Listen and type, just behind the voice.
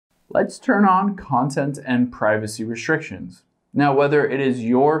Let's turn on content and privacy restrictions. Now, whether it is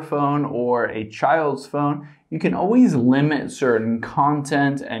your phone or a child's phone, you can always limit certain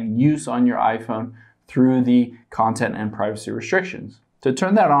content and use on your iPhone through the content and privacy restrictions. To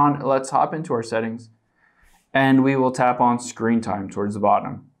turn that on, let's hop into our settings and we will tap on screen time towards the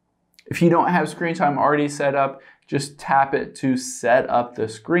bottom. If you don't have screen time already set up, just tap it to set up the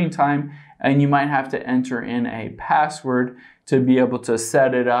screen time, and you might have to enter in a password to be able to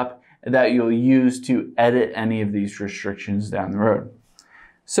set it up that you'll use to edit any of these restrictions down the road.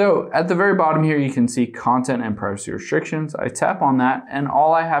 So at the very bottom here, you can see content and privacy restrictions. I tap on that and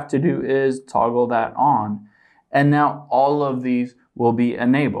all I have to do is toggle that on. And now all of these will be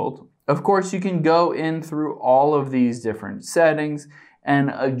enabled. Of course, you can go in through all of these different settings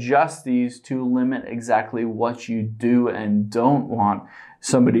and adjust these to limit exactly what you do and don't want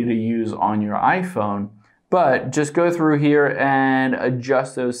somebody to use on your iPhone. But just go through here and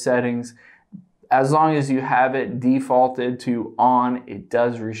adjust those settings. As long as you have it defaulted to on, it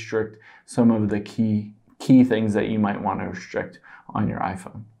does restrict some of the key things that you might want to restrict on your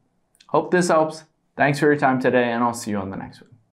iPhone. Hope this helps. Thanks for your time today, and I'll see you on the next one.